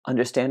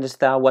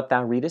Understandest thou what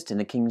thou readest in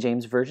the King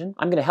James Version?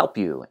 I'm going to help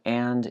you,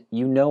 and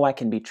you know I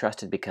can be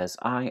trusted because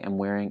I am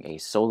wearing a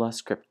Sola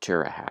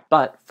Scriptura hat.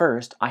 But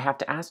first, I have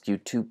to ask you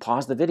to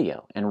pause the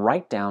video and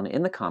write down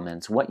in the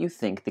comments what you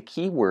think the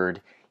key word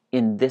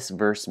in this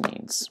verse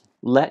means.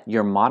 Let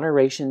your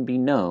moderation be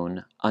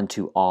known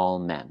unto all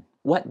men.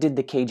 What did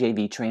the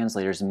KJV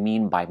translators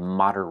mean by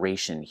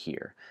moderation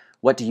here?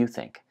 What do you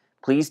think?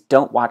 Please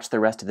don't watch the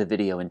rest of the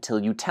video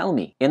until you tell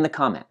me in the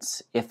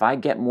comments. If I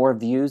get more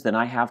views than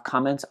I have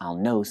comments, I'll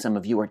know some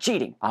of you are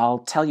cheating. I'll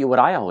tell you what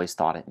I always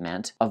thought it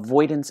meant.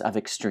 Avoidance of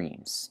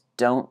extremes.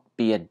 Don't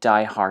be a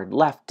die-hard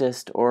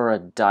leftist or a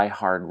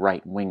die-hard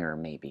right-winger,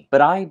 maybe.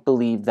 But I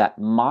believe that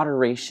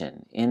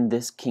moderation in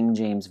this King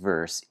James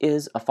verse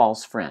is a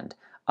false friend,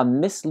 a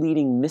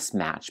misleading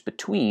mismatch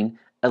between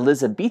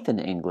Elizabethan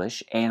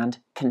English and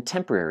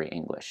contemporary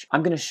English.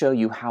 I'm going to show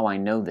you how I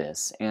know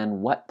this and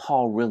what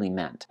Paul really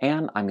meant,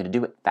 and I'm going to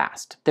do it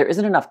fast. There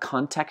isn't enough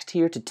context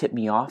here to tip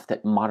me off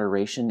that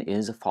moderation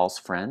is a false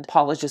friend.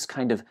 Paul is just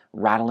kind of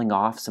rattling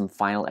off some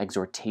final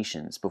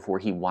exhortations before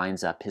he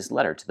winds up his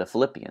letter to the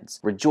Philippians.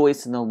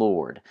 Rejoice in the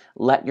Lord.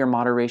 Let your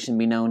moderation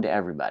be known to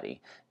everybody.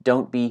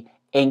 Don't be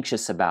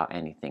anxious about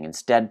anything.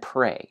 Instead,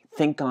 pray.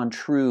 Think on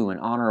true and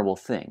honorable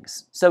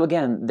things. So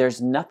again,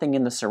 there's nothing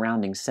in the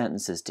surrounding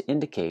sentences to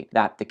indicate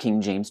that the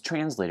King James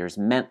translators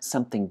meant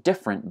something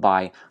different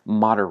by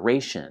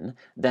moderation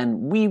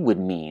than we would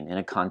mean in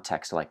a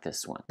context like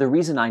this one. The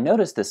reason I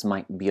notice this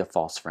might be a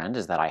false friend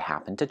is that I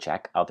happened to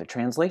check other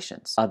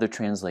translations. Other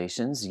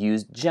translations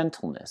use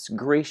gentleness,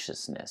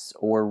 graciousness,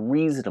 or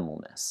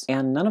reasonableness,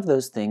 and none of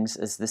those things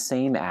is the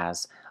same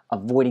as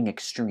avoiding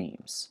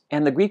extremes.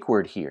 And the Greek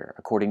word here,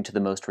 according to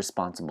the most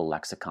responsible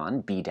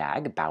lexicon,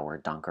 BDAG,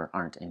 Bauer, Donker,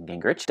 Arndt, and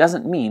Gingrich,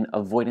 doesn't mean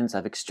avoidance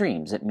of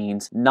extremes. It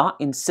means not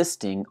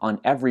insisting on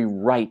every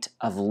right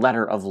of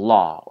letter of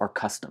law or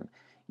custom.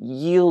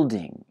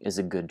 Yielding is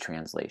a good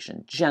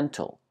translation.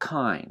 Gentle,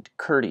 kind,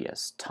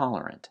 courteous,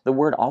 tolerant. The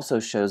word also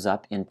shows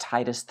up in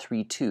Titus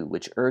 3:2,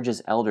 which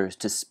urges elders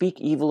to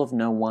speak evil of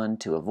no one,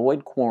 to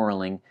avoid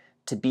quarreling,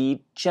 to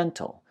be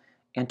gentle,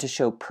 and to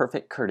show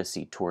perfect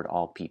courtesy toward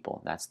all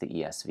people. That's the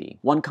ESV.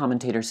 One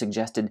commentator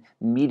suggested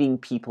meeting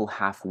people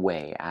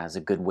halfway as a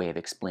good way of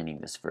explaining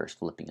this verse,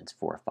 Philippians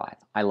 4:5.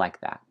 I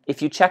like that.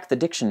 If you check the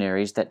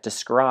dictionaries that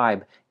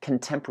describe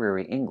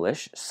contemporary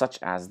English, such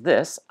as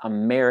this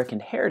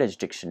American Heritage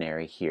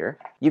Dictionary here,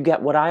 you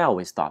get what I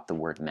always thought the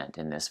word meant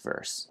in this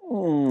verse.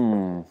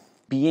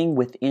 Being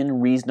within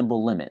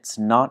reasonable limits,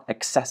 not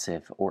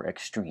excessive or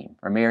extreme.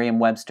 Or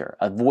Merriam-Webster,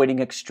 avoiding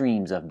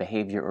extremes of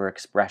behavior or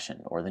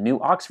expression. Or the New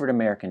Oxford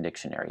American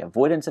Dictionary,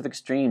 avoidance of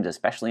extremes,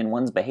 especially in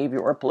one's behavior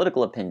or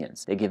political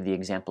opinions. They give the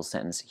example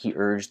sentence, he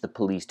urged the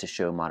police to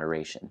show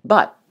moderation.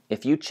 But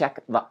if you check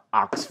the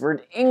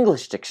Oxford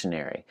English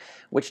Dictionary,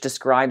 which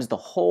describes the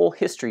whole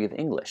history of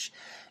English,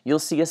 you'll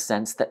see a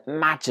sense that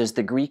matches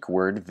the Greek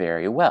word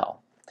very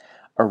well.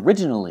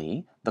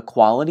 Originally, the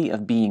quality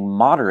of being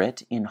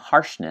moderate in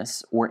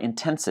harshness or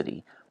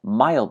intensity,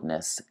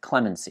 mildness,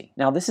 clemency.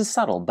 Now this is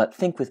subtle, but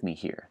think with me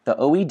here. The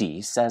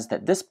OED says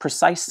that this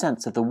precise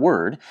sense of the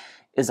word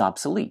is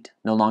obsolete,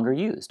 no longer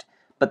used,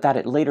 but that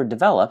it later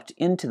developed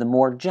into the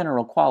more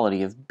general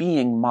quality of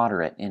being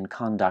moderate in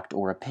conduct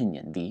or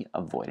opinion, the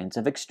avoidance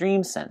of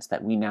extreme sense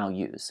that we now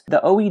use.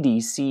 The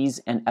OED sees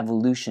an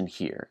evolution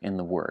here in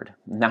the word,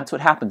 and that's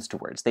what happens to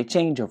words. They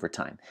change over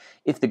time.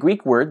 If the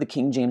Greek word the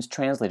King James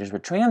translators were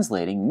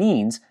translating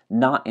means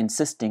not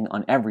insisting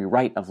on every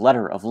right of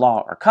letter of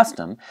law or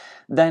custom,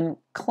 then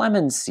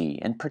clemency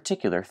in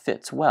particular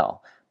fits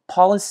well.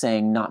 Paul is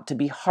saying not to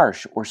be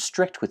harsh or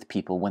strict with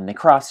people when they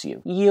cross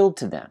you. Yield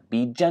to them,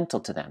 be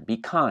gentle to them, be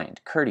kind,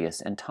 courteous,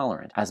 and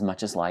tolerant, as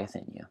much as lieth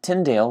in you.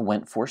 Tyndale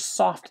went for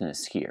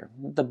softness here.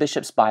 The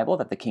Bishop's Bible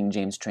that the King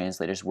James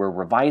translators were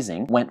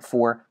revising went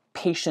for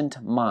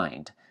patient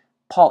mind.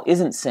 Paul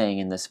isn't saying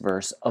in this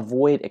verse,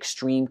 avoid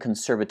extreme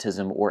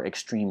conservatism or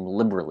extreme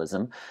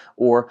liberalism,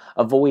 or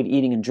avoid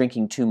eating and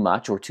drinking too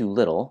much or too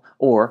little,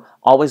 or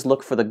always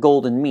look for the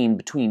golden mean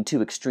between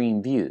two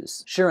extreme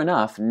views. Sure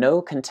enough,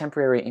 no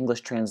contemporary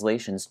English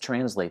translations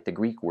translate the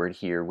Greek word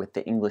here with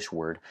the English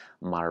word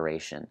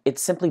moderation. It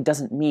simply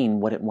doesn't mean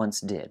what it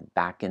once did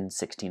back in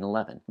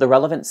 1611. The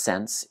relevant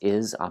sense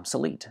is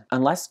obsolete.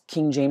 Unless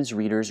King James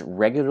readers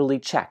regularly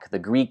check the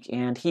Greek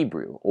and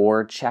Hebrew,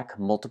 or check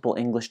multiple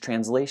English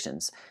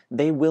translations,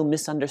 they will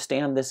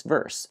misunderstand this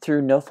verse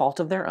through no fault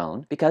of their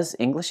own, because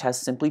English has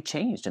simply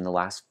changed in the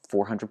last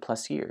 400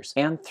 plus years,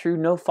 and through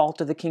no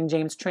fault of the King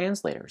James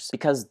translators,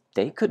 because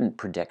they couldn't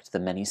predict the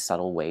many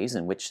subtle ways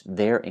in which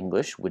their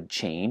English would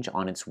change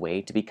on its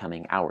way to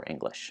becoming our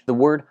English. The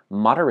word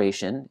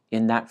moderation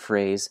in that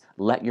phrase,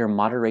 let your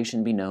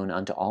moderation be known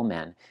unto all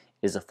men,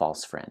 is a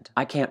false friend.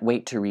 I can't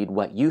wait to read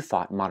what you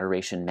thought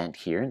moderation meant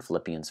here in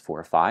Philippians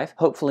 4:5.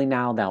 Hopefully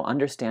now thou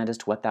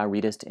understandest what thou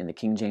readest in the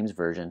King James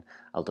Version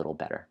a little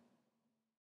better.